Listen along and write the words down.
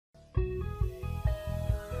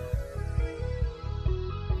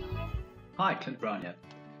Hi, Clint Brown here.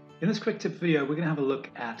 In this quick tip video, we're going to have a look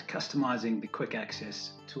at customizing the quick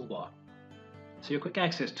access toolbar. So your quick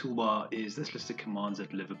access toolbar is this list of commands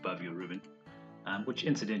that live above your ribbon, which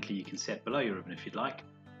incidentally you can set below your ribbon if you'd like,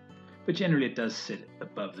 but generally it does sit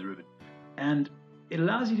above the ribbon. And it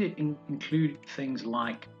allows you to include things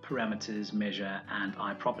like parameters, measure, and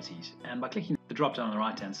eye properties. And by clicking the drop down on the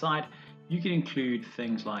right hand side, you can include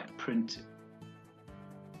things like print,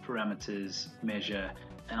 parameters, measure,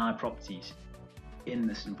 and eye properties in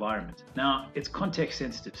this environment. Now it's context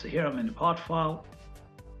sensitive, so here I'm in the part file.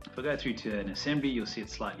 If I go through to an assembly, you'll see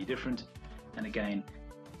it's slightly different, and again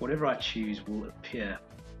whatever I choose will appear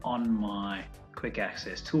on my quick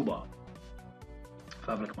access toolbar. If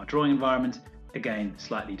I have a look at my drawing environment, again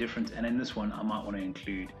slightly different, and in this one I might want to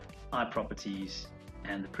include eye properties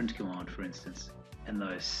and the print command, for instance, and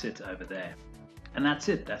those sit over there. And that's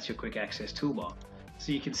it, that's your quick access toolbar.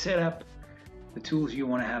 So you can set up the tools you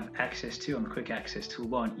want to have access to on the quick access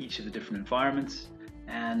toolbar in each of the different environments,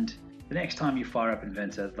 and the next time you fire up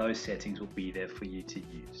Inventor, those settings will be there for you to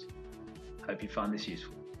use. Hope you found this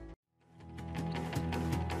useful.